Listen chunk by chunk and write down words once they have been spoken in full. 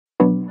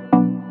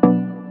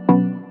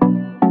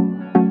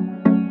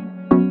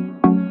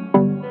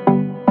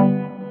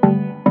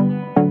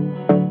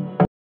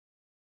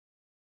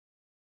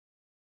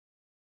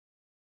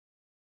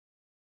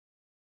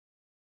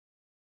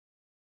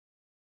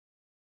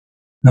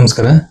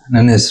ನಮಸ್ಕಾರ,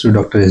 ನನ್ನ ಹೆಸರು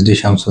doctor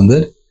Shamsundar,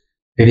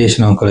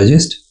 radiation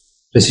oncologist,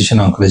 precision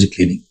oncology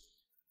clinic.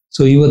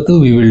 So ಇವತ್ತು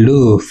we will do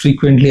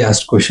frequently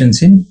asked questions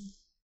in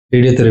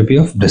radiotherapy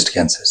of breast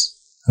cancers.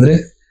 ಅಂದ್ರೆ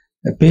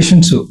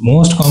patients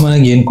most common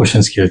ಆಗಿ ಏನ್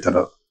questions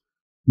ಕೇಳ್ತಾರೋ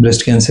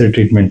breast cancer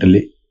treatment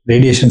ಅಲ್ಲಿ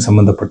radiation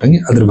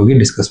ಸಂಬಂಧಪಟ್ಟಂಗೆ ಅದ್ರ ಬಗ್ಗೆ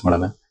ಡಿಸ್ಕಸ್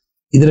ಮಾಡೋಣ.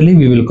 ಇದರಲ್ಲಿ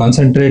we will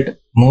concentrate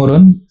more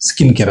on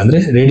skin care.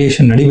 ಅಂದ್ರೆ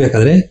ರೇಡಿಯೇಷನ್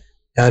ನಡಿಬೇಕಾದ್ರೆ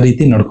ಯಾವ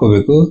ರೀತಿ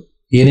ನಡ್ಕೋಬೇಕು,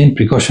 ಏನೇನ್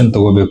ಪ್ರಿಕಾಷನ್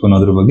ತಗೋಬೇಕು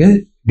ಅನ್ನೋದ್ರ ಬಗ್ಗೆ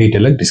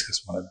ಡೀಟೇಲ್ ಆಗಿ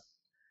ಡಿಸ್ಕಸ್ ಮಾಡೋಣ.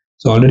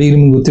 ಸೊ ಆಲ್ರೆಡಿ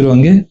ನಿಮ್ಗೆ ಗೊತ್ತಿರೋ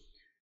ಹಂಗೆ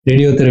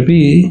ರೇಡಿಯೋಥೆರಪಿ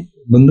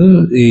ಬಂದು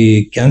ಈ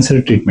cancer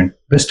treatment,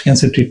 breast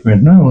cancer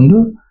treatment ನ ಒಂದು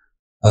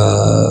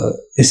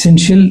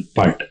ಎಸೆನ್ಷಿಯಲ್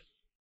ಪಾರ್ಟ್.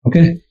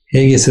 ಓಕೆ,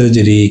 ಹೇಗೆ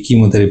ಸರ್ಜರಿ,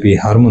 ಕೀಮೊಥೆರಪಿ,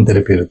 ಹಾರ್ಮೋನ್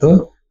ಥೆರಪಿ ಇರುತ್ತೋ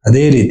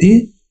ಅದೇ ರೀತಿ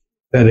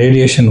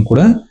ರೇಡಿಯೇಷನ್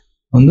ಕೂಡ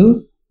ಒಂದು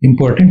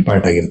ಇಂಪಾರ್ಟೆಂಟ್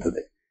ಪಾರ್ಟ್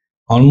ಆಗಿರ್ತದೆ.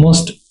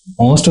 Almost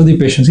most of the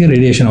ಪೇಷಂಟ್ಸ್ಗೆ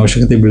radiation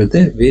ಅವಶ್ಯಕತೆ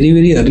ಬೀಳುತ್ತೆ.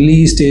 ವೆರಿ ಅರ್ಲಿ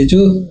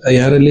ಸ್ಟೇಜು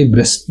ಯಾರಲ್ಲಿ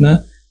ಬ್ರೆಸ್ಟ್ ನ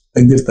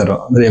ತೆಗ್ದಿರ್ತಾರೋ,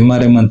 ಅಂದ್ರೆ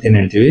MRM ಅಂತ ಏನ್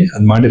ಹೇಳ್ತೀವಿ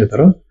ಅದ್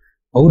ಮಾಡಿರ್ತಾರೋ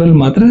ಅವರಲ್ಲಿ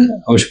ಮಾತ್ರ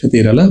ಅವಶ್ಯಕತೆ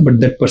ಇರಲ್ಲ. But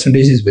that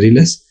percentage is very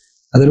less.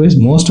 Otherwise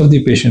most of the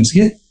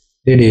ಪೇಷಂಟ್ಸ್ಗೆ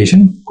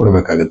radiation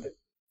ಕೊಡಬೇಕಾಗುತ್ತೆ.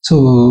 ಸೊ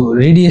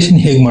ರೇಡಿಯೇಷನ್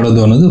ಹೇಗೆ ಮಾಡೋದು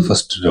ಅನ್ನೋದು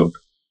ಫಸ್ಟ್ ಡೌಟ್.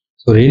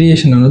 ಸೊ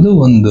ರೇಡಿಯೇಷನ್ ಅನ್ನೋದು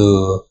ಒಂದು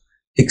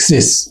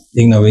ಎಕ್ಸ್ರೇಸ್,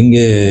 ಈಗ ನಾವು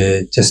ಹೆಂಗೆ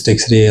ಚೆಸ್ಟ್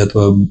ಎಕ್ಸ್ರೇ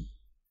ಅಥವಾ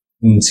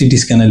CT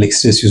ಸ್ಕ್ಯಾನ್ ಅಲ್ಲಿ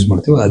ಎಕ್ಸ್ರೇಸ್ ಯೂಸ್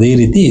ಮಾಡ್ತೀವೋ ಅದೇ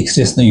ರೀತಿ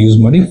ಎಕ್ಸ್ರೇಸ್ ನ ಯೂಸ್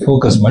ಮಾಡಿ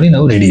ಫೋಕಸ್ ಮಾಡಿ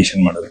ನಾವು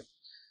ರೇಡಿಯೇಷನ್ ಮಾಡೋದು.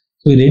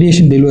 ಸೊ ಈ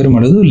ರೇಡಿಯೇಷನ್ ಡೆಲಿವರಿ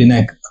ಮಾಡೋದು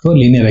ಲಿನಾಕ್ ಅಥವಾ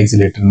ಲೀನಿಯರ್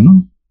ಆಕ್ಸಿಲೇಟರ್ ಅನ್ನೋ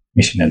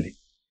ಮಿಷಿನ್ ಅಲ್ಲಿ.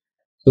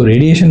 ಸೊ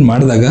ರೇಡಿಯೇಷನ್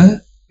ಮಾಡಿದಾಗ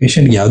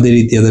ಪೇಷಂಟ್ಗೆ ಯಾವುದೇ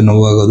ರೀತಿಯಾದ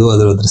ನೋವಾಗೋದು,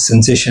 ಅದ್ರ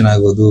ಸೆನ್ಸೇಷನ್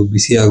ಆಗೋದು,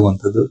 ಬಿಸಿ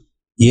ಆಗುವಂಥದ್ದು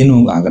ಏನೂ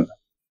ಆಗಲ್ಲ.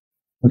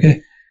 Okay,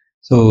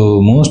 so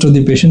most of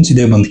the patients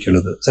ಇದೇ ಬಂದು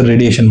ಕೇಳೋದು, ಸರ್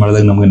ರೇಡಿಯೇಷನ್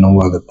ಮಾಡಿದಾಗ ನಮ್ಗೆ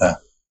ನೋವಾಗುತ್ತಾ,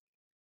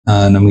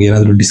 ನಮ್ಗೆ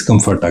ಏನಾದ್ರು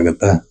ಡಿಸ್ಕಂಫರ್ಟ್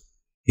ಆಗುತ್ತಾ,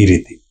 ಈ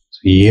ರೀತಿ.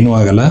 ಸೊ ಏನೂ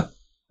ಆಗಲ್ಲ,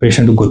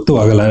 ಪೇಷಂಟ್ ಗೊತ್ತೂ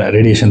ಆಗಲ್ಲ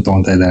ರೇಡಿಯೇಷನ್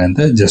ತಗೊಂತಾ ಇದ್ದಾರೆ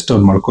ಅಂತ. ಜಸ್ಟ್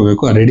ಅವ್ರು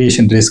ಮಾಡ್ಕೋಬೇಕು. ಆ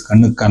ರೇಡಿಯೇಷನ್ ರೇಸ್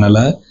ಕಣ್ಣಿಗೆ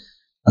ಕಾಣಲ್ಲ,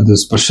 ಅದು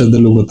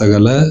ಸ್ಪರ್ಶದಲ್ಲೂ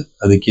ಗೊತ್ತಾಗಲ್ಲ,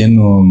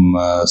 ಅದಕ್ಕೇನು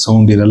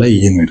ಸೌಂಡ್ ಇರಲ್ಲ,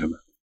 ಏನು ಇರಲ್ಲ.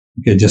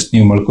 ಓಕೆ, ಜಸ್ಟ್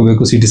ನೀವು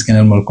ಮಾಡ್ಕೋಬೇಕು. CT ಸ್ಕ್ಯಾನ್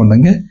ಅಲ್ಲಿ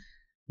ಮಾಡ್ಕೊಂಡಂಗೆ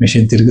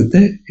machine ತಿರುಗುತ್ತೆ.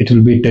 It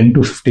will be 10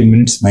 to 15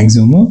 minutes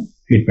maximum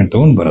treatment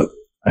ತಗೊಂಡು ಬರೋದು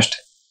ಅಷ್ಟೇ.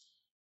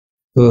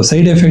 ಸೊ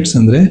ಸೈಡ್ ಎಫೆಕ್ಟ್ಸ್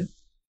ಅಂದ್ರೆ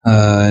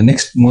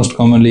ನೆಕ್ಸ್ಟ್ ಮೋಸ್ಟ್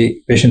ಕಾಮನ್ಲಿ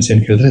ಪೇಷಂಟ್ಸ್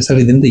ಏನ್ ಕೇಳಿದ್ರೆ, ಸರ್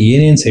ಇದರಿಂದ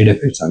ಏನೇನ್ ಸೈಡ್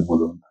ಎಫೆಕ್ಟ್ಸ್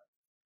ಆಗ್ಬೋದು ಅಂತ.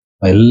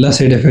 ಎಲ್ಲ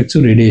ಸೈಡ್ ಎಫೆಕ್ಟ್ಸ್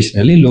ರೇಡಿಯೇಷನ್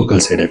ಅಲ್ಲಿ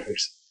ಲೋಕಲ್ ಸೈಡ್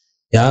ಎಫೆಕ್ಟ್ಸ್.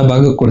 ಯಾವ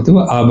ಭಾಗಕ್ಕೆ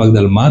ಕೊಡ್ತೀವೋ ಆ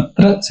ಭಾಗದಲ್ಲಿ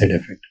ಮಾತ್ರ ಸೈಡ್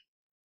ಎಫೆಕ್ಟ್.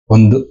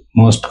 ಒಂದು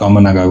ಮೋಸ್ಟ್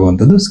ಕಾಮನ್ ಆಗಿ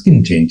ಆಗುವಂಥದ್ದು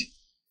ಸ್ಕಿನ್ ಚೇಂಜ್.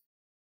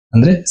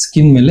 ಅಂದ್ರೆ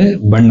ಸ್ಕಿನ್ ಮೇಲೆ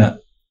ಬಣ್ಣ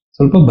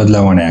ಸ್ವಲ್ಪ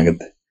ಬದಲಾವಣೆ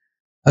ಆಗುತ್ತೆ,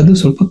 ಅದು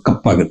ಸ್ವಲ್ಪ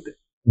ಕಪ್ಪಾಗುತ್ತೆ,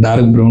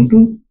 dark brown to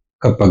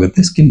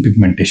ಕಪ್ಪಾಗುತ್ತೆ, skin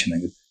pigmentation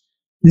ಆಗುತ್ತೆ.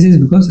 ದಿಸ್ ಇಸ್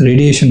ಬಿಕಾಸ್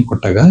ರೇಡಿಯೇಷನ್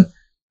ಕೊಟ್ಟಾಗ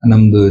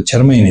ನಮ್ದು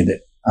ಚರ್ಮ ಏನಿದೆ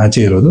ಆಚೆ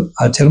ಇರೋದು,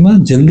 ಆ ಚರ್ಮ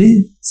ಜಲ್ದಿ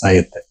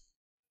ಸಾಯುತ್ತೆ,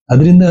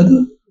 ಅದರಿಂದ ಅದು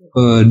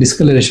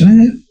ಡಿಸ್ಕಲರೇಷನ್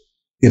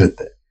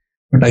ಇರುತ್ತೆ.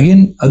 ಬಟ್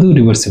ಅಗೇನ್ ಅದು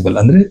ರಿವರ್ಸಿಬಲ್.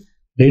 ಅಂದ್ರೆ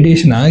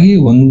ರೇಡಿಯೇಷನ್ ಆಗಿ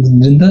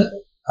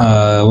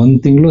 1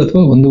 ತಿಂಗಳು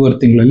ಅಥವಾ 1.5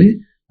 ತಿಂಗಳಲ್ಲಿ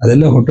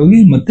ಅದೆಲ್ಲ ಹೊಟ್ಟೋಗಿ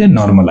ಮತ್ತೆ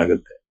ನಾರ್ಮಲ್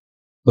ಆಗುತ್ತೆ.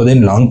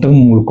 ಅದೇನು ಲಾಂಗ್ ಟರ್ಮ್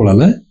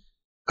ಉಳ್ಕೊಳ್ಳಲ್ಲ,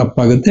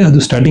 ಕಪ್ಪಾಗುತ್ತೆ. ಅದು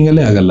ಸ್ಟಾರ್ಟಿಂಗ್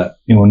ಅಲ್ಲೇ ಆಗಲ್ಲ.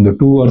 ನೀವು ಒಂದು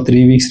 2 or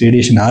 3 weeks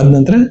ರೇಡಿಯೇಷನ್ ಆದ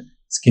ನಂತರ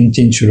ಸ್ಕಿನ್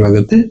ಚೇಂಜ್ ಶುರು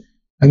ಆಗುತ್ತೆ.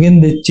 Again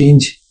the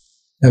change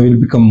will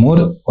become more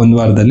 1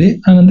 ವಾರದಲ್ಲಿ.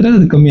 ಆನಂತರ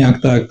ಅದು ಕಮ್ಮಿ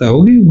ಆಗ್ತಾ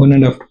ಹೋಗಿ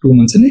 1.5 to 2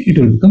 months ಅಲ್ಲಿ it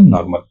will become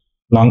normal.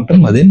 Long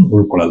term ಅದೇನು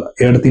ಉಳ್ಕೊಳ್ಳಲ್ಲ.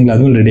 2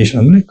 ತಿಂಗಳಾದ್ಮೇಲೆ ರೇಡಿಯೇಷನ್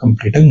ಆದ್ಮೇಲೆ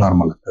ಕಂಪ್ಲೀಟ್ ಆಗಿ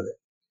ನಾರ್ಮಲ್ ಆಗ್ತದೆ.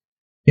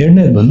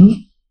 ಎರಡನೇದು ಬಂದು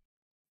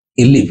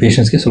ಇಲ್ಲಿ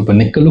ಪೇಷಂಟ್ಸ್ಗೆ ಸ್ವಲ್ಪ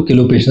ನೆಕ್ಕಲ್ಲೂ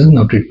ಕೆಲವು ಪೇಷಂಟ್ಸ್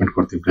ನಾವು ಟ್ರೀಟ್ಮೆಂಟ್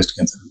ಕೊಡ್ತೀವಿ ಬ್ರೆಸ್ಟ್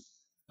ಕ್ಯಾನ್ಸರ್.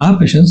 ಆ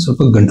ಪೇಷಂಟ್ಸ್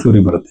ಸ್ವಲ್ಪ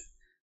ಗಂಟ್ಲೂರಿ ಬರುತ್ತೆ,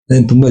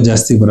 ಅದೇನು ತುಂಬಾ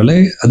ಜಾಸ್ತಿ ಬರಲ್ಲ,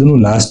 ಅದನ್ನು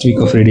ಲಾಸ್ಟ್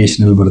ವೀಕ್ ಆಫ್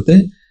ರೇಡಿಯೇಷನ್ ಅಲ್ಲಿ ಬರುತ್ತೆ.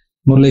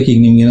 ಮೊದಲಕ್ಕೆ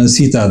ಈಗ ನಿಮ್ಗೆ ಏನಾದ್ರು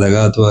ಶೀತ ಆದಾಗ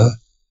ಅಥವಾ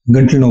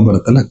ಗಂಟ್ಲು ನೋವು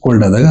ಬರುತ್ತಲ್ಲ,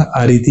 ಕೋಲ್ಡ್ ಆದಾಗ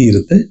ಆ ರೀತಿ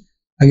ಇರುತ್ತೆ.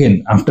 Again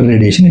after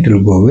radiation it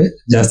will go ಅವೇ.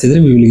 ಜಾಸ್ತಿ ಇದ್ರೆ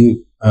ವಿ ವಿಲ್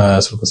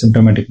ಸ್ವಲ್ಪ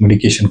ಸಿಂಪ್ಟಮ್ಯಾಟಿಕ್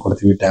ಮೆಡಿಕೇಶನ್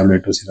ಕೊಡ್ತೀವಿ,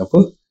 ಟ್ಯಾಬ್ಲೆಟ್, ಸಿರಪ್,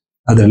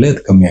 ಅದರಲ್ಲೇ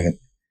ಅದು ಕಮ್ಮಿ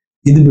ಆಗುತ್ತೆ.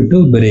 ಇದು ಬಿಟ್ಟು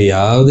ಬೇರೆ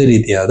ಯಾವುದೇ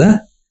ರೀತಿಯಾದ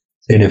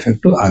ಸೈಡ್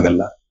ಎಫೆಕ್ಟ್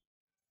ಆಗಲ್ಲ,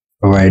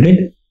 provided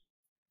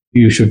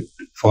you should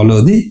follow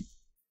the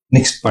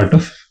next part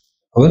of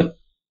our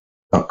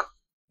talk.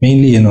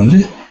 Mainly ಏನು ಅಂದ್ರೆ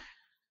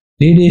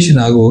ರೇಡಿಯೇಷನ್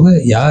ಆಗುವಾಗ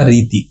ಯಾವ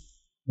ರೀತಿ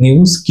ನೀವು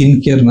ಸ್ಕಿನ್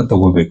ಕೇರ್ ನ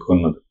ತಗೋಬೇಕು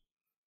ಅನ್ನೋದು.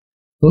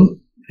 ಸೊ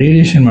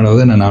ರೇಡಿಯೇಷನ್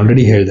ಮಾಡುವಾಗ ನಾನು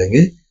ಆಲ್ರೆಡಿ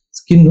ಹೇಳ್ದಂಗೆ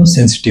ಸ್ಕಿನ್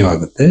ಸೆನ್ಸಿಟಿವ್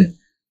ಆಗುತ್ತೆ,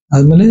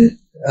 ಆದ್ಮೇಲೆ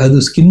ಅದು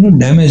ಸ್ಕಿನ್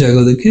ಡ್ಯಾಮೇಜ್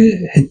ಆಗೋದಕ್ಕೆ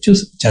ಹೆಚ್ಚು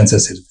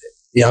ಚಾನ್ಸಸ್ ಇರುತ್ತೆ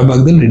ಯಾವ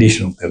ಭಾಗದಲ್ಲಿ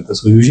ರೇಡಿಯೇಷನ್ ಹೋಗ್ತಾ ಇರುತ್ತೆ.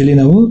 ಸೊ ಯೂಶಲಿ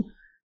ನಾವು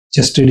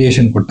ಚೆಸ್ಟ್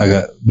ರೇಡಿಯೇಷನ್ ಕೊಟ್ಟಾಗ,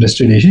 breast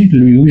radiation it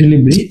will usually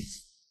B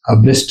ಆ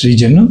ಬ್ರೆಸ್ಟ್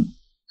ರೀಜನ್,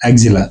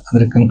 ಆಕ್ಸಿಲಾ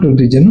ಅಂದ್ರೆ ಕಂಕ್ಲೂಡ್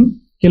ರೀಜನ್,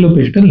 ಕೆಲವು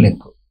ಪೇಷಂಟ್ ಅಲ್ಲಿ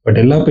ನೆಕ್. ಬಟ್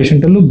ಎಲ್ಲಾ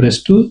ಪೇಷಂಟ್ ಅಲ್ಲೂ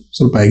ಬ್ರೆಸ್ಟ್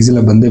ಸ್ವಲ್ಪ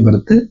ಆಕ್ಸಿಲಾ ಬಂದೇ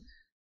ಬರುತ್ತೆ,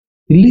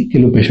 ಇಲ್ಲಿ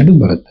ಕೆಲವು ಪೇಷಂಟ್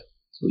ಬರುತ್ತೆ.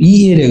 ಸೊ ಈ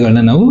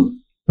ಏರಿಯಾಗಳನ್ನ ನಾವು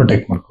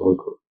ಪ್ರೊಟೆಕ್ಟ್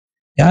ಮಾಡ್ಕೋಬೇಕು.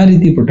 ಯಾವ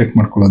ರೀತಿ ಪ್ರೊಟೆಕ್ಟ್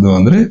ಮಾಡ್ಕೊಳ್ಳೋದು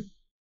ಅಂದ್ರೆ,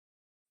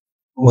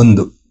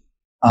 ಒಂದು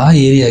ಆ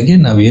ಏರಿಯಾಗೆ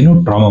ನಾವೇನು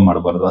ಟ್ರಾಮಾ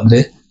ಮಾಡಬಾರ್ದು. ಅಂದ್ರೆ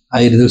ಆ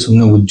ಏರಿಯಾದಲ್ಲಿ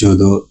ಸುಮ್ಮನೆ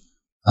ಉಜ್ಜೋದು,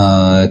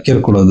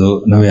 ಕೆರ್ಕೊಳ್ಳೋದು,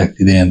 ನೋವೇ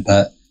ಆಗ್ತಿದೆ ಅಂತ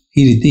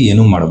ಈ ರೀತಿ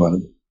ಏನೂ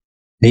ಮಾಡಬಾರ್ದು.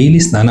 ಡೈಲಿ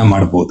ಸ್ನಾನ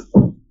ಮಾಡ್ಬೋದು.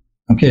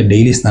 ಓಕೆ,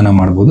 ಡೈಲಿ ಸ್ನಾನ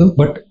ಮಾಡ್ಬೋದು.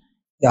 ಬಟ್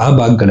ಆ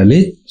ಭಾಗಗಳಲ್ಲಿ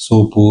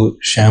ಸೋಪು,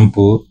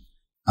 ಶಾಂಪೂ,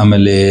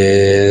 ಆಮೇಲೆ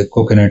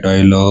ಕೋಕೋನಟ್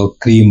ಆಯಿಲು,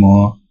 ಕ್ರೀಮು,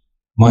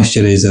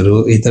 ಮಾಯಿಶ್ಚರೈಸರು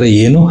ಈ ತರ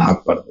ಏನು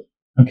ಹಾಕ್ಬಾರ್ದು.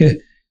 ಓಕೆ,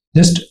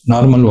 ಜಸ್ಟ್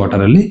ನಾರ್ಮಲ್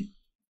ವಾಟರ್ ಅಲ್ಲಿ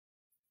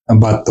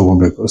ಬಾತ್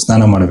ತಗೋಬೇಕು,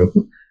 ಸ್ನಾನ ಮಾಡಬೇಕು.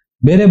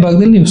 ಬೇರೆ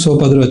ಭಾಗದಲ್ಲಿ ನೀವು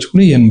ಸೋಪ್ ಆದ್ರೂ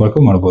ಹಚ್ಕೊಳ್ಳಿ, ಏನ್ ಬೇಕೋ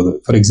ಮಾಡ್ಬೋದು.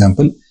 ಫಾರ್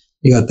ಎಕ್ಸಾಂಪಲ್,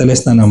 ಈಗ ತಲೆ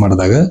ಸ್ನಾನ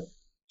ಮಾಡಿದಾಗ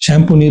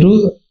ಶಾಂಪೂ ನೀರು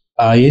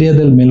ಆ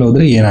ಏರಿಯಾದಲ್ಲಿ ಮೇಲೆ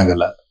ಹೋದ್ರೆ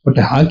ಏನಾಗಲ್ಲ, ಬಟ್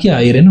ಹಾಕಿ ಆ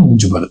ಏರಿಯಾನ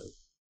ಉಜ್ಜಬಾರದು.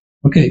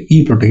 ಓಕೆ, ಈ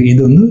ಪ್ರೊಟೆಕ್ಟ್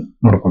ಇದೊಂದು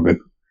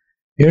ನೋಡ್ಕೋಬೇಕು.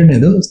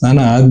 ಎರಡನೇದು, ಸ್ನಾನ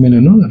ಆದ್ಮೇಲೆ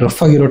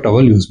ರಫ್ ಆಗಿರೋ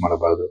ಟವಲ್ ಯೂಸ್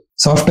ಮಾಡಬಾರ್ದು.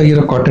 ಸಾಫ್ಟ್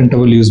ಆಗಿರೋ ಕಾಟನ್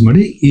ಟವಲ್ ಯೂಸ್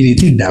ಮಾಡಿ ಈ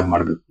ರೀತಿ ಡ್ಯಾಬ್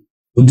ಮಾಡಬೇಕು.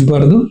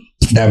 ಉಜ್ಜಬಾರ್ದು,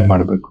 ಡ್ಯಾಬ್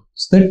ಮಾಡಬೇಕು.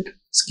 ಸೊ ದಟ್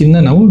ಸ್ಕಿನ್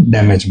ನಾವು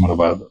ಡ್ಯಾಮೇಜ್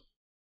ಮಾಡಬಾರ್ದು.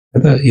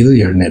 ಆಯ್ತಾ? ಇದು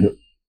ಎರಡನೇದು.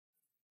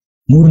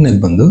 ಮೂರನೇದು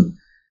ಬಂದು,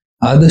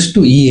 ಆದಷ್ಟು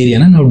ಈ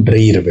ಏರಿಯಾನ ನಾವು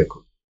ಡ್ರೈ ಇರಬೇಕು.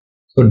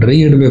 ಸೊ ಡ್ರೈ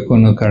ಇಡಬೇಕು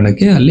ಅನ್ನೋ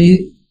ಕಾರಣಕ್ಕೆ ಅಲ್ಲಿ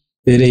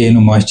ಬೇರೆ ಏನು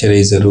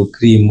ಮಾಯಿಶ್ಚರೈಸರು,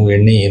 ಕ್ರೀಮು,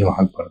 ಎಣ್ಣೆ ಏನು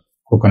ಹಾಕಬಾರ್ದು.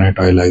 ಕೋಕೋನಟ್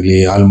ಆಯಿಲ್ ಆಗಲಿ,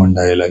 ಆಲ್ಮಂಡ್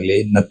ಆಯಿಲ್ ಆಗಲಿ,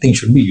 nothing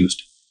should be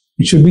used.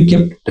 It should be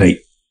kept dry.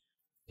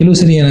 ಕೆಲವು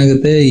ಸರಿ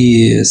ಏನಾಗುತ್ತೆ, ಈ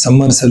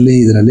ಸಮ್ಮರ್ಸ್ ಅಲ್ಲಿ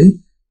ಇದರಲ್ಲಿ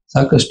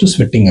ಸಾಕಷ್ಟು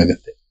ಸ್ವೆಟ್ಟಿಂಗ್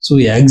ಆಗುತ್ತೆ. ಸೊ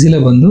ಈ ಆಕ್ಸಿಲಾ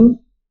ಬಂದು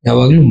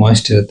ಯಾವಾಗ್ಲೂ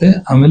ಮಾಯಿಸ್ಟ್ ಇರುತ್ತೆ.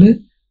 ಆಮೇಲೆ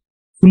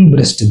ಫುಲ್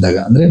ಬ್ರೆಸ್ಟ್ ಇದ್ದಾಗ,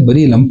 ಅಂದ್ರೆ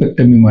ಬರೀ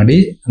ಲಂಪೆಕ್ಟಮಿ ಮಾಡಿ,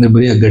 ಅಂದ್ರೆ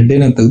ಬರೀ ಆ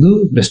ಗಡ್ಡೆನ ತೆಗೆದು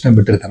ಬ್ರೆಸ್ಟ್ ನ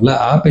ಬಿಟ್ಟಿರ್ತಾರಲ್ಲ,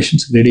 ಆ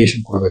ಪೇಷಂಟ್ಸ್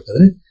ರೇಡಿಯೇಷನ್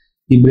ಕೊಡಬೇಕಾದ್ರೆ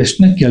ಈ ಬ್ರೆಸ್ಟ್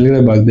ನ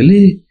ಕೆಳಗಡೆ ಭಾಗದಲ್ಲಿ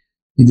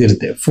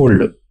ಇದಿರುತ್ತೆ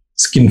ಫೋಲ್ಡ್,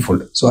 ಸ್ಕಿನ್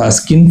ಫೋಲ್ಡ್. ಸೊ ಆ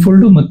ಸ್ಕಿನ್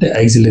ಫೋಲ್ಡ್ ಮತ್ತೆ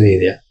ಆಕ್ಸಿಲರಿ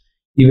ಏರಿಯಾ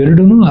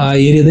ಇವೆರಡೂ ಆ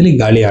ಏರಿಯಾದಲ್ಲಿ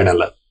ಗಾಳಿ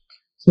ಆಡಲ್ಲ.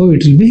 So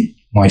it will be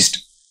moist.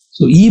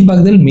 So ಈ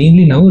ಭಾಗದಲ್ಲಿ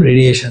ಮೇನ್ಲಿ ನಾವು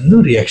ರೇಡಿಯೇಷನ್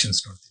ರಿಯಾಕ್ಷನ್ಸ್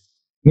ನೋಡ್ತೀವಿ.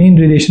 ಮೇನ್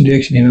ರೇಡಿಯೇಷನ್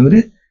ರಿಯಾಕ್ಷನ್ ಏನಂದ್ರೆ,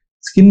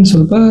 ಸ್ಕಿನ್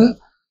ಸ್ವಲ್ಪ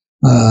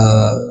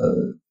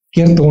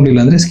ಕೇರ್ ತಗೊಂಡಿಲ್ಲ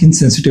ಅಂದ್ರೆ ಸ್ಕಿನ್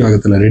ಸೆನ್ಸಿಟಿವ್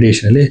ಆಗುತ್ತಲ್ಲ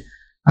ರೇಡಿಯೇಷನ್ ಅಲ್ಲಿ,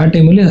 ಆ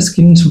ಟೈಮಲ್ಲಿ ಆ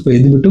ಸ್ಕಿನ್ ಸ್ವಲ್ಪ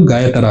ಎದ್ಬಿಟ್ಟು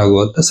ಗಾಯ ತರ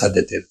ಆಗುವಂತ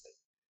ಸಾಧ್ಯತೆ ಇರುತ್ತೆ.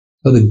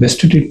 ಸೊ ಅದಕ್ಕೆ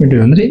ಬೆಸ್ಟ್ ಟ್ರೀಟ್ಮೆಂಟ್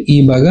ಏನಂದ್ರೆ, ಈ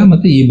ಭಾಗ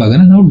ಮತ್ತೆ ಈ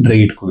ಭಾಗನ ನಾವು ಡ್ರೈ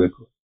ಇಟ್ಕೋಬೇಕು.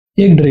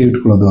 ಹೇಗೆ ಡ್ರೈ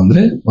ಇಟ್ಕೊಳ್ಳೋದು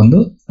ಅಂದ್ರೆ, ಒಂದು,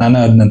 ಸ್ನಾನ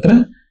ಆದ ನಂತರ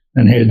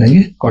ನಾನು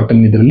ಹೇಳ್ದಂಗೆ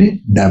ಕಾಟನ್ ಇದರಲ್ಲಿ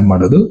ಡ್ಯಾಬ್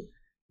ಮಾಡೋದು.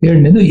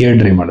 ಎರಡನೇದು ಏರ್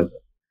ಡ್ರೈ ಮಾಡೋದು.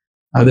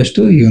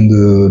 ಆದಷ್ಟು ಈ ಒಂದು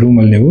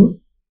ರೂಮಲ್ಲಿ ನೀವು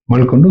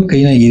ಮಲ್ಕೊಂಡು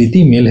ಕೈನ ಈ ರೀತಿ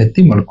ಮೇಲೆ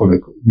ಎತ್ತಿ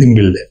ಮಲ್ಕೋಬೇಕು,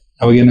 ದಿಂಬಿಳ್ದೆ.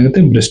 ಅವಾಗ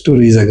ಏನಾಗುತ್ತೆ, ಬ್ರೆಸ್ಟ್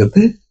ರೀಸ್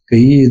ಆಗುತ್ತೆ,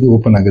 ಕೈ ಇದು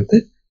ಓಪನ್ ಆಗುತ್ತೆ.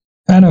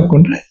 ಫ್ಯಾನ್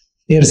ಹಾಕೊಂಡ್ರೆ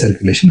ಏರ್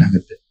ಸರ್ಕ್ಯುಲೇಷನ್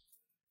ಆಗುತ್ತೆ.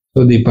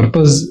 ಸೊ ದಿ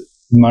ಪರ್ಪಸ್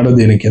ಮಾಡೋದು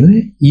ಏನಕ್ಕೆ ಅಂದ್ರೆ,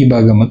 ಈ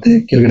ಭಾಗ ಮತ್ತೆ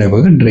ಕೆಳಗಡೆ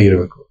ಭಾಗ ಡ್ರೈ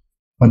ಇರಬೇಕು.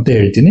 ಮತ್ತೆ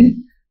ಹೇಳ್ತೀನಿ,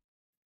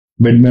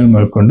 ಬೆಡ್ ಮೇಲೆ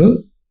ಮಲ್ಕೊಂಡು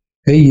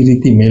ಕೈ ಈ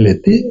ರೀತಿ ಮೇಲೆ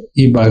ಎತ್ತಿ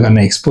ಈ ಭಾಗನ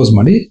ಎಕ್ಸ್ಪೋಸ್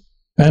ಮಾಡಿ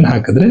ಫ್ಯಾನ್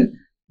ಹಾಕಿದ್ರೆ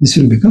ದಿಸ್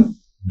ವಿಲ್ ಬಿಕಮ್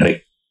ಡ್ರೈ.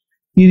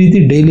 ಈ ರೀತಿ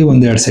ಡೈಲಿ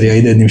 1-2 ಸರಿ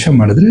 5-5 ನಿಮಿಷ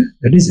ಮಾಡಿದ್ರೆ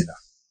ದಟ್ ಈಸ್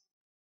ಇನಫ್.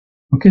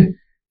 ಓಕೆ,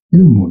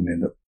 ಇದು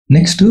ಮೂರನೇದು.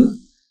 ನೆಕ್ಸ್ಟ್,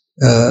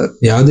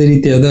 ಯಾವುದೇ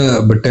ರೀತಿಯಾದ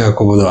ಬಟ್ಟೆ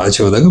ಹಾಕೋಬಹುದು ಆಚೆ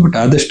ಹೋದಾಗ, ಬಟ್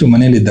ಆದಷ್ಟು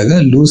ಮನೇಲಿದ್ದಾಗ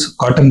ಲೂಸ್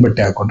ಕಾಟನ್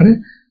ಬಟ್ಟೆ ಹಾಕೊಂಡ್ರೆ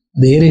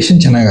ಅದು ಏರೇಷನ್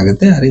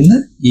ಚೆನ್ನಾಗುತ್ತೆ, ಅದರಿಂದ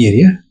ಈ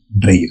ಏರಿಯಾ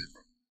ಡ್ರೈ ಇರುತ್ತೆ.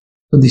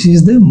 So this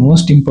is the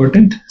most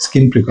important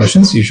skin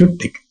precautions you should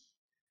take.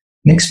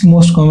 Next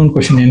most common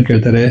question ಏನ್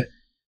ಕೇಳ್ತಾರೆ,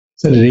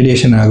 ಸರ್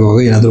ರೇಡಿಯೇಷನ್ ಆಗುವಾಗ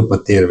ಏನಾದರೂ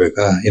ಪತ್ತೆ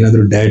ಇರಬೇಕಾ,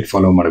 ಏನಾದರೂ ಡಯಟ್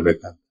ಫಾಲೋ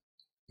ಮಾಡಬೇಕಾ?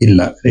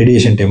 ಇಲ್ಲ,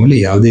 ರೇಡಿಯೇಷನ್ ಟೈಮಲ್ಲಿ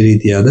ಯಾವುದೇ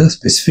ರೀತಿಯಾದ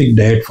ಸ್ಪೆಸಿಫಿಕ್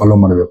ಡಯಟ್ ಫಾಲೋ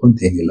ಮಾಡಬೇಕು ಅಂತ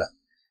ಏನಿಲ್ಲ.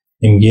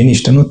 ನಿಮ್ಗೆ ಏನು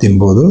ಇಷ್ಟನೋ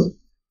ತಿನ್ಬೋದು.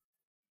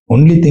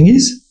 ಓನ್ಲಿ ಥಿಂಗ್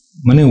ಈಸ್,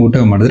 ಮನೆ ಊಟ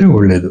ಮಾಡಿದ್ರೆ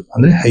ಒಳ್ಳೇದು,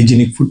 ಅಂದ್ರೆ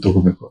ಹೈಜಿನಿಕ್ ಫುಡ್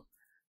ತಗೋಬೇಕು.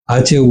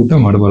 ಆಚೆ ಊಟ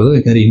ಮಾಡಬಾರ್ದು,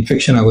 ಯಾಕಂದ್ರೆ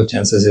ಇನ್ಫೆಕ್ಷನ್ ಆಗೋ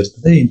ಚಾನ್ಸಸ್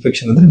ಇರ್ತದೆ.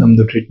 ಇನ್ಫೆಕ್ಷನ್ ಅಂದ್ರೆ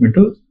ನಮ್ದು ಟ್ರೀಟ್ಮೆಂಟ್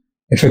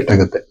ಎಫೆಕ್ಟ್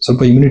ಆಗುತ್ತೆ.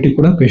 ಸ್ವಲ್ಪ ಇಮ್ಯುನಿಟಿ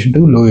ಕೂಡ ಪೇಷಂಟ್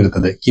ಲೋ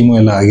ಇರ್ತದೆ, ಕೀಮೋ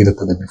ಎಲ್ಲ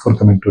ಆಗಿರುತ್ತದೆ ಬಿಫೋರ್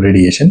ಕಮಿಂಗ್ ಟು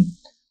ರೇಡಿಯೇಷನ್.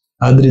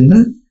 ಆದ್ರಿಂದ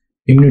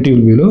immunity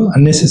will be low.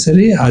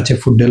 Unnecessary ಆಚೆ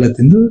ಫುಡ್ ಎಲ್ಲ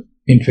ತಿಂದು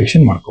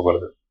ಇನ್ಫೆಕ್ಷನ್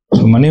ಮಾಡ್ಕೋಬಾರ್ದು.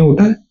 ಸೊ ಮನೆ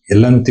ಊಟ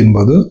ಎಲ್ಲಾನು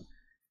ತಿನ್ಬೋದು.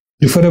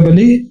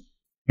 ಪ್ರಿಫರಬಲಿ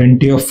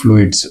ಪ್ಲೆಂಟಿ ಆಫ್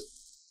ಫ್ಲೂಯಿಡ್ಸ್,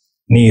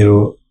 ನೀರು,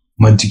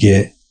 ಮಜ್ಜಿಗೆ,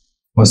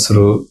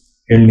 ಮೊಸರು,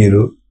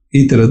 ಎಳ್ನೀರು,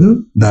 ಈ ತರದ್ದು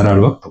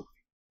ಧಾರಾಳವಾಗಿ ತಗೊಳ್ಳಿ.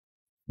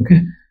 Okay,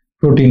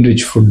 protein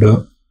rich food.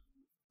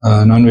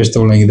 Non veg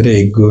ತಗೊಳಂಗಿದ್ರೆ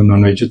egg,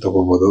 non veg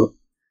ತಗೋಬಹುದು.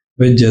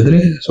 ವೆಜ್ ಆದ್ರೆ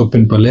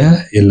ಸೊಪ್ಪಿನ ಪಲ್ಯ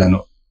ಎಲ್ಲಾನು.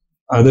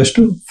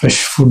 ಆದಷ್ಟು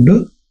fresh food,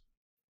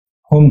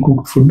 home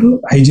cooked food,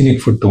 hygienic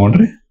food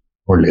ತಗೊಂಡ್ರೆ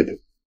ಒಳ್ಳೇದು.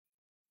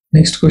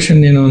 ನೆಕ್ಸ್ಟ್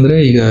ಕ್ವಶನ್ ಏನು ಅಂದ್ರೆ,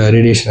 ಈಗ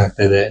ರೇಡಿಯೇಷನ್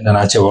ಆಗ್ತಾ ಇದೆ, ನಾನು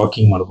ಆಚೆ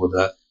ವಾಕಿಂಗ್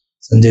ಮಾಡ್ಬೋದಾ,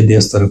 ಸಂಜೆ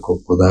ದೇವಸ್ಥಾನಕ್ಕೆ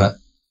ಹೋಗ್ಬೋದಾ,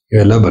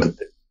 ಇವೆಲ್ಲ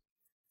ಬರುತ್ತೆ.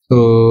 ಸೊ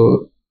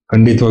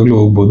ಖಂಡಿತವಾಗ್ಲೂ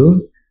ಹೋಗ್ಬೋದು.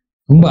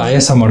 ತುಂಬಾ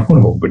ಆಯಾಸ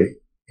ಮಾಡ್ಕೊಂಡು ಹೋಗ್ಬೇಡಿ.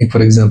 ಈಗ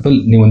ಫಾರ್ ಎಕ್ಸಾಂಪಲ್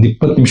ನೀವು ಒಂದು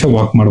 20 ನಿಮಿಷ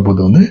ವಾಕ್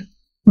ಮಾಡ್ಬೋದು ಅಂದ್ರೆ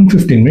ಒಂದು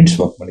 15 ಮಿನಿಟ್ಸ್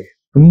ವಾಕ್ ಮಾಡಿ.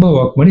 ತುಂಬಾ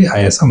ವಾಕ್ ಮಾಡಿ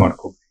ಆಯಾಸ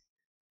ಮಾಡ್ಕೋಬೇಡಿ.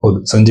 ಹೌದು,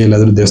 ಸಂಜೆ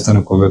ಎಲ್ಲಾದ್ರೂ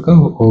ದೇವಸ್ಥಾನಕ್ಕೆ ಹೋಗ್ಬೇಕಾ,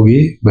 ಹೋಗಿ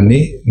ಬನ್ನಿ,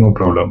 ನೋ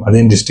ಪ್ರಾಬ್ಲಮ್,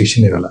 ಅದೇನು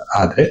ರಿಸ್ಟ್ರಿಕ್ಷನ್ ಇರಲ್ಲ.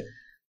 ಆದ್ರೆ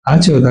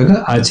ಆಚೆ ಹೋದಾಗ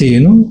ಆಚೆ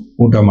ಏನು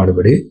ಊಟ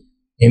ಮಾಡಬೇಡಿ,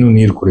 ಏನು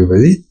ನೀರು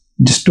ಕುಡಿಬೇಡಿ,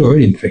 ಜಸ್ಟ್ ಟು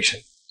ಅವಾಯ್ಡ್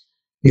ಇನ್ಫೆಕ್ಷನ್.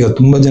 ಈಗ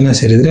ತುಂಬಾ ಜನ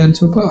ಸೇರಿದ್ರೆ ಅಲ್ಲಿ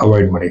ಸ್ವಲ್ಪ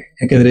ಅವಾಯ್ಡ್ ಮಾಡಿ.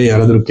 ಯಾಕಂದ್ರೆ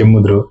ಯಾರಾದ್ರೂ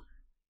ಕೆಮ್ಮಿದ್ರು,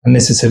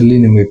 ಅನ್ನೆಸೆಸರಿಲಿ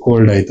ನಿಮಗೆ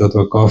ಕೋಲ್ಡ್ ಆಯ್ತು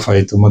ಅಥವಾ ಕಾಫ್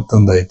ಆಯ್ತು,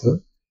 ಮತ್ತೊಂದಾಯ್ತು,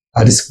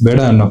 ಆ ರಿಸ್ಕ್ ಬೇಡ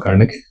ಅನ್ನೋ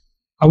ಕಾರಣಕ್ಕೆ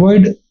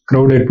avoid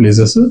crowded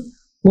places.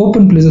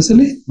 Open places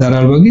ಅಲ್ಲಿ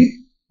ಧಾರಾಳವಾಗಿ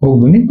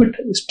ಹೋಗ್ಬನ್ನಿ, ಬಟ್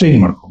ಸ್ಟ್ರೈನ್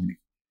ಮಾಡ್ಕೊಂಬಿಡಿ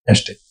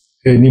ಅಷ್ಟೇ.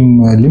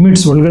 ನಿಮ್ಮ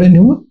ಲಿಮಿಟ್ಸ್ ಒಳಗಡೆ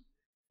ನೀವು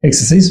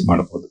ಎಕ್ಸಸೈಸ್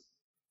ಮಾಡಬಹುದು.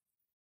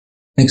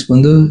 ನೆಕ್ಸ್ಟ್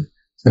ಬಂದು,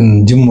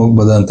 ಜಿಮ್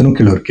ಹೋಗ್ಬೋದಾ ಅಂತಾನು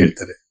ಕೆಲವರು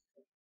ಕೇಳ್ತಾರೆ.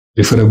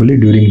 ಪ್ರಿಫರಬಲಿ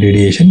ಡ್ಯೂರಿಂಗ್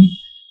ರೇಡಿಯೇಷನ್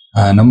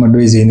ನಮ್ಮ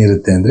ಅಡ್ವೈಸ್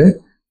ಏನಿರುತ್ತೆ ಅಂದ್ರೆ,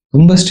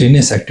 ತುಂಬಾ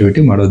ಸ್ಟ್ರೇನಿಯಸ್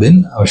ಆಕ್ಟಿವಿಟಿ ಮಾಡೋದೇನು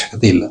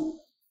ಅವಶ್ಯಕತೆ ಇಲ್ಲ.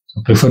 ಸೊ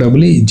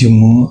ಪ್ರಿಫರಬಲಿ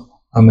ಜಿಮ್ಮು,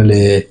 ಆಮೇಲೆ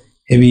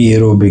ಹೆವಿ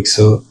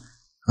ಏರೋಬಿಕ್ಸು,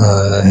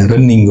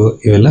 ರನ್ನಿಂಗು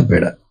ಇವೆಲ್ಲ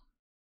ಬೇಡ.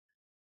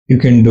 You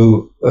can do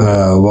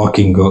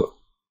walking,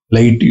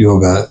 light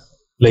yoga,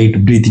 light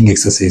breathing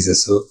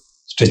exercises,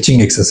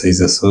 stretching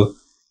exercises,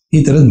 ಈ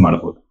ಥರದ್ದು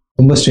ಮಾಡ್ಬೋದು.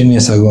 ತುಂಬಾ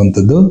ಸ್ಟ್ರೇನಿಯಸ್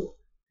ಆಗುವಂಥದ್ದು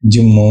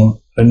ಜಿಮ್ಮು,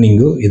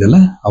 ರನ್ನಿಂಗು ಇದೆಲ್ಲ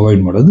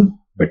ಅವಾಯ್ಡ್ ಮಾಡೋದು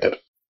better.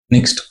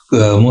 Next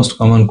most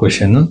common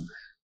question,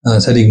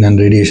 sir ಈಗ ನಾನು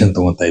ರೇಡಿಯೇಷನ್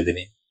ತಗೋತಾ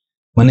ಇದ್ದೀನಿ,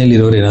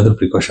 ಮನೇಲಿರೋರು ಏನಾದರೂ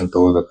ಪ್ರಿಕಾಷನ್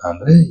ತಗೋಬೇಕಾ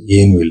ಅಂದ್ರೆ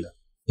ಏನೂ ಇಲ್ಲ.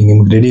 ಈಗ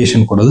ನಿಮ್ಗೆ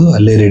ರೇಡಿಯೇಷನ್ ಕೊಡೋದು,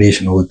 ಅಲ್ಲೇ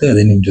ರೇಡಿಯೇಷನ್ ಹೋಗುತ್ತೆ,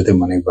 ಅದೇ ನಿಮ್ ಜೊತೆ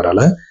ಮನೆಗೆ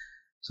ಬರಲ್ಲ.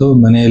 ಸೊ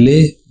ಮನೆಯಲ್ಲಿ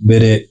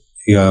ಬೇರೆ,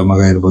 ಈಗ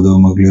ಮಗ ಇರ್ಬೋದು,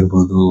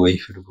 ಮಗಳಿರ್ಬೋದು,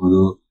 ವೈಫ್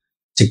ಇರ್ಬೋದು,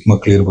 ಚಿಕ್ಕ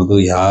ಮಕ್ಳು ಇರ್ಬೋದು,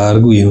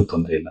 ಯಾರಿಗೂ ಏನೂ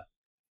ತೊಂದರೆ ಇಲ್ಲ.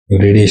 ನೀವು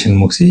ರೇಡಿಯೇಷನ್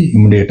ಮುಗಿಸಿ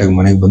ಇಮಿಡಿಯೇಟ್ ಆಗಿ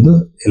ಮನೆಗೆ ಬಂದು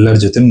ಎಲ್ಲರ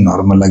ಜೊತೆ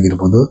ನಾರ್ಮಲ್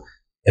ಆಗಿರ್ಬೋದು,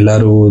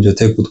 ಎಲ್ಲರೂ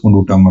ಜೊತೆ ಕೂತ್ಕೊಂಡು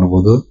ಊಟ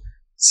ಮಾಡ್ಬೋದು,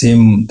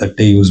 ಸೇಮ್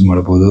ತಟ್ಟೆ ಯೂಸ್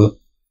ಮಾಡ್ಬೋದು,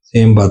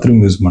 ಸೇಮ್ ಬಾತ್ರೂಮ್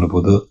ಯೂಸ್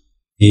ಮಾಡ್ಬೋದು,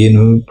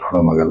 ಏನು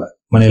ಪ್ರಾಬ್ಲಮ್ ಆಗಲ್ಲ.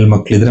 ಮನೆಯಲ್ಲಿ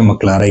ಮಕ್ಕಳಿದ್ರೆ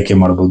ಮಕ್ಕಳ ಆರೈಕೆ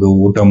ಮಾಡ್ಬೋದು,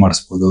 ಊಟ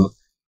ಮಾಡಿಸ್ಬೋದು,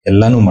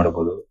 ಎಲ್ಲಾನು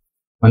ಮಾಡ್ಬೋದು.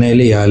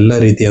 ಮನೆಯಲ್ಲಿ ಎಲ್ಲ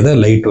ರೀತಿಯಾದ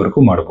ಲೈಟ್ ವರ್ಕ್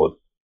ಮಾಡ್ಬೋದು.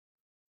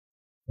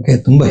 ಓಕೆ,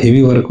 ತುಂಬಾ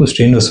ಹೆವಿ ವರ್ಕ್,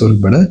 ಸ್ಟ್ರೇನಸ್ ವರ್ಕ್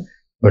ಬೇಡ,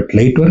 ಬಟ್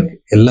ಲೈಟ್ ವರ್ಕ್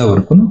ಎಲ್ಲ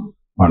ವರ್ಕ್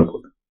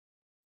ಮಾಡ್ಬೋದು.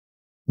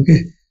 Okay,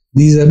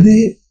 these are the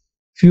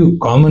few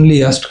commonly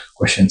asked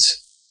questions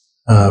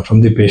from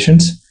the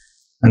patients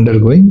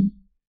undergoing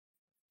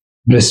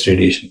breast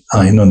radiation.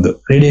 ಇನ್ನೊಂದು,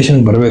 ರೇಡಿಯೇಷನ್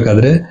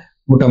ಬರ್ಬೇಕಾದ್ರೆ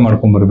ಊಟ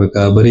ಮಾಡ್ಕೊಂಡ್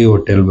ಬರ್ಬೇಕಾ, ಬರೀ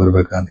ಹೊಟ್ಟೆಲ್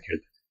ಬರ್ಬೇಕಾ ಅಂತ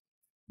ಕೇಳ್ತಾರೆ.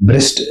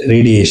 ಬ್ರೆಸ್ಟ್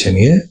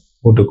ರೇಡಿಯೇಷನ್ಗೆ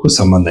ಊಟಕ್ಕೂ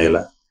ಸಂಬಂಧ ಇಲ್ಲ.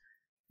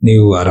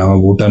 ನೀವು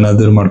ಆರಾಮಾಗಿ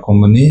ಊಟನಾದ್ರೂ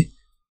ಮಾಡ್ಕೊಂಡ್ ಬನ್ನಿ,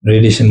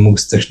 ರೇಡಿಯೇಷನ್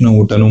ಮುಗಿದ ತಕ್ಷಣ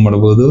ಊಟನೂ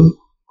ಮಾಡ್ಬೋದು,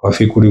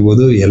 ಕಾಫಿ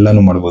ಕುಡಿಬೋದು,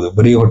 ಎಲ್ಲಾನು ಮಾಡ್ಬೋದು.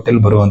 ಬರೀ ಹೊಟ್ಟೆಲ್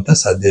ಬರುವಂತ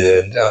ಸಾಧ್ಯ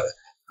ಅಂದ್ರೆ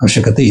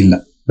ಅವಶ್ಯಕತೆ ಇಲ್ಲ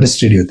ಬ್ರೆಸ್ಟ್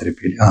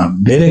ರೇಡಿಯೋಥೆರಪಿಯಲ್ಲಿ.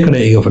 ಬೇರೆ ಕಡೆ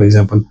ಈಗ ಫಾರ್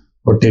ಎಕ್ಸಾಂಪಲ್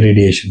ಹೊಟ್ಟೆ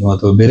ರೇಡಿಯೇಷನ್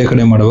ಅಥವಾ ಬೇರೆ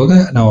ಕಡೆ ಮಾಡುವಾಗ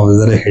ನಾವು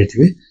ಅದರ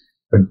ಹೇಳ್ತೀವಿ.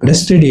 ಬಟ್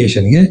ಬ್ರೆಸ್ಟ್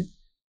ರೇಡಿಯೇಷನ್ಗೆ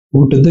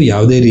ಊಟದ್ದು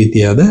ಯಾವುದೇ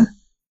ರೀತಿಯಾದ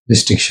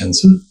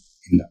ರಿಸ್ಟ್ರಿಕ್ಷನ್ಸ್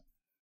ಇಲ್ಲ.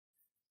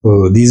 So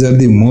these are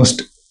the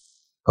most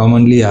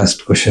commonly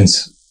asked questions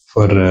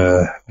for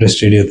breast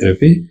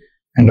radiotherapy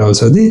and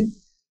also the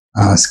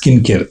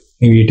skin care.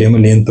 ನೀವು ಈ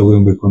ಟೈಮಲ್ಲಿ ಏನ್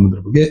ತಗೋಬೇಕು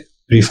ಅನ್ನೋದ್ರ ಬಗ್ಗೆ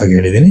ಬ್ರೀಫ್ ಆಗಿ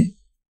ಹೇಳಿದ್ದೀನಿ.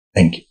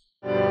 Thank you.